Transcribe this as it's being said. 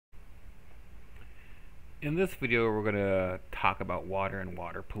In this video, we're going to talk about water and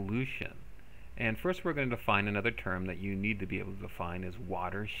water pollution. And first, we're going to define another term that you need to be able to define is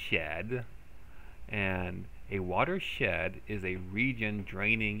watershed. And a watershed is a region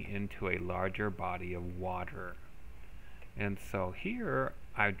draining into a larger body of water. And so here,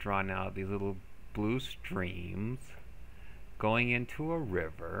 I've drawn out these little blue streams going into a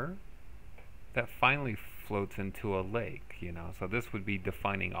river that finally floats into a lake, So this would be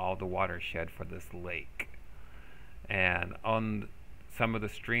defining all the watershed for this lake. And on some of the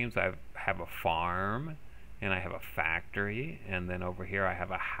streams I have a farm and I have a factory, and then over here I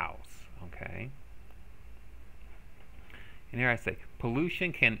have a house, okay? And here I say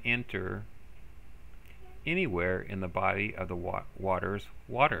pollution can enter anywhere in the body of the water's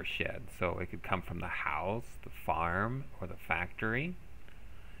watershed. So it could come from the house, the farm, or the factory,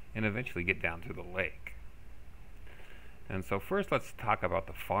 and eventually get down to the lake. And so first let's talk about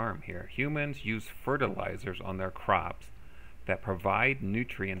the farm here. Humans use fertilizers on their crops that provide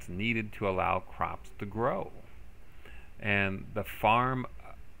nutrients needed to allow crops to grow. And the farm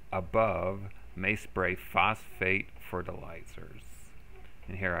above may spray phosphate fertilizers.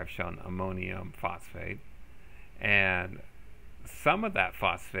 And here I've shown ammonium phosphate. And some of that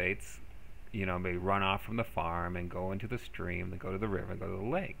phosphates, may run off from the farm and go into the stream, then go to the river, and go to the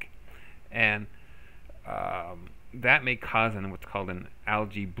lake. And that may cause what's called an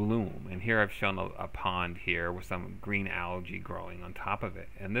algae bloom. And here I've shown a pond here with some green algae growing on top of it.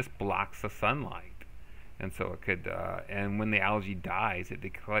 And this blocks the sunlight. And so it could, and when the algae dies, it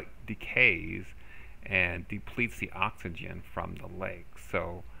decays and depletes the oxygen from the lake.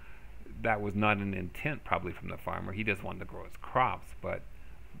 So that was not an intent probably from the farmer. He just wanted to grow his crops, but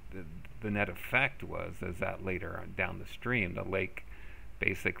the net effect was is that later on down the stream, the lake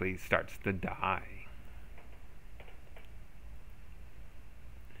basically starts to die.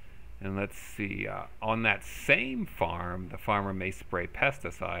 And let's see, on that same farm, the farmer may spray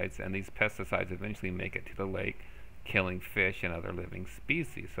pesticides, and these pesticides eventually make it to the lake, killing fish and other living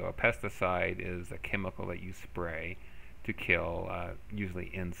species. So a pesticide is a chemical that you spray to kill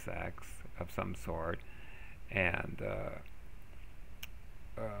usually insects of some sort, and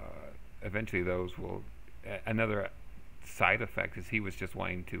eventually those will, another side effect is he was just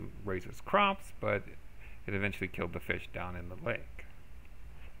wanting to raise his crops, but it eventually killed the fish down in the lake.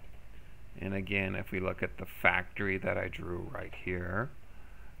 And again, if we look at the factory that I drew right here,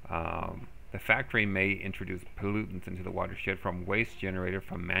 the factory may introduce pollutants into the watershed from waste generated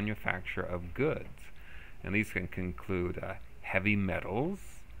from manufacture of goods. And these can include heavy metals,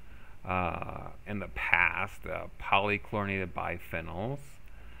 in the past, polychlorinated biphenyls,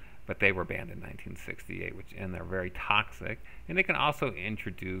 but they were banned in 1968, and they're very toxic. And they can also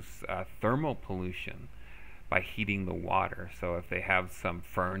introduce thermal pollution by heating the water. So if they have some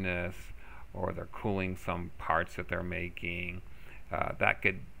furnace or they're cooling some parts that they're making,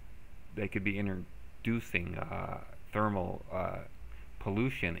 they could be introducing thermal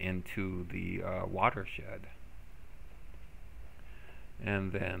pollution into the watershed.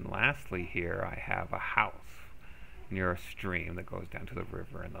 And then lastly here I have a house near a stream that goes down to the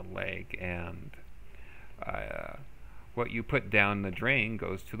river and the lake, and what you put down the drain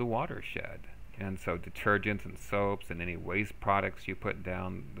goes to the watershed. And so detergents and soaps and any waste products you put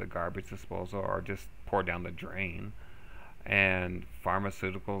down the garbage disposal or just pour down the drain. And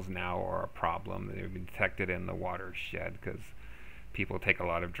pharmaceuticals now are a problem. They've been detected in the watershed because people take a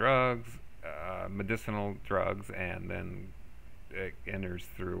lot of drugs, medicinal drugs, and then it enters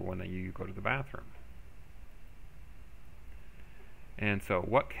through when you go to the bathroom. And so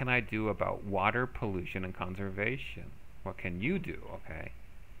what can I do about water pollution and conservation? What can you do, okay?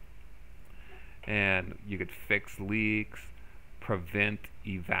 And you could fix leaks, prevent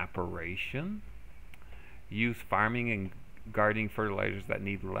evaporation, use farming and gardening fertilizers that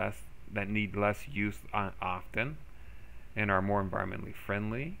need less use often and are more environmentally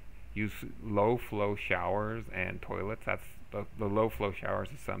friendly. Use low flow showers and toilets. That's the low flow showers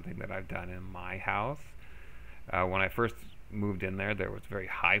is something that I've done in my house. When I first moved in there was very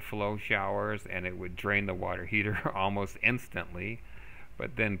high flow showers, and it would drain the water heater almost instantly.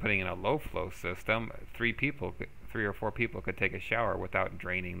 But then putting in a low flow system, 3 or 4 people could take a shower without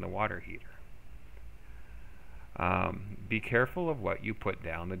draining the water heater. Be careful of what you put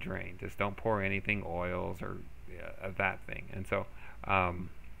down the drain. Just don't pour anything, oils or that thing. And so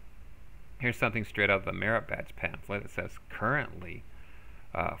here's something straight out of the Merit Badge pamphlet. It says currently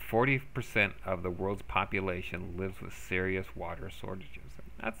 40% of the world's population lives with serious water shortages.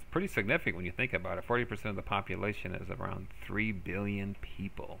 That's pretty significant when you think about it. 40% of the population is around 3 billion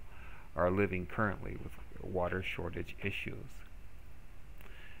people are living currently with water shortage issues.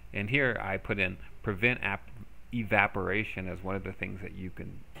 And here I put in prevent evaporation as one of the things that you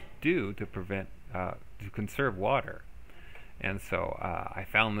can do to prevent to conserve water. And so I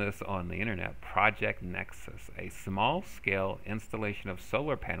found this on the internet, Project Nexus, a small-scale installation of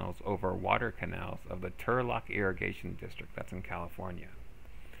solar panels over water canals of the Turlock Irrigation District. That's in California.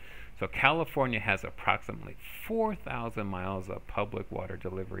 So California has approximately 4,000 miles of public water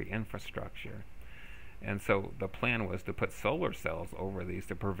delivery infrastructure. And so the plan was to put solar cells over these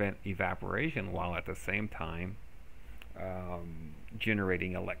to prevent evaporation while at the same time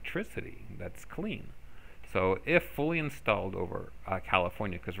generating electricity that's clean. So if fully installed over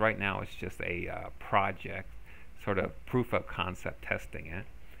California, because right now it's just a project, sort of proof of concept testing it,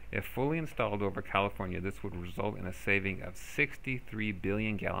 if fully installed over California, this would result in a saving of 63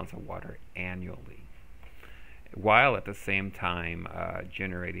 billion gallons of water annually, while at the same time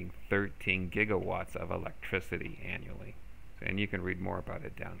generating 13 gigawatts of electricity annually. And you can read more about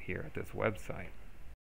it down here at this website.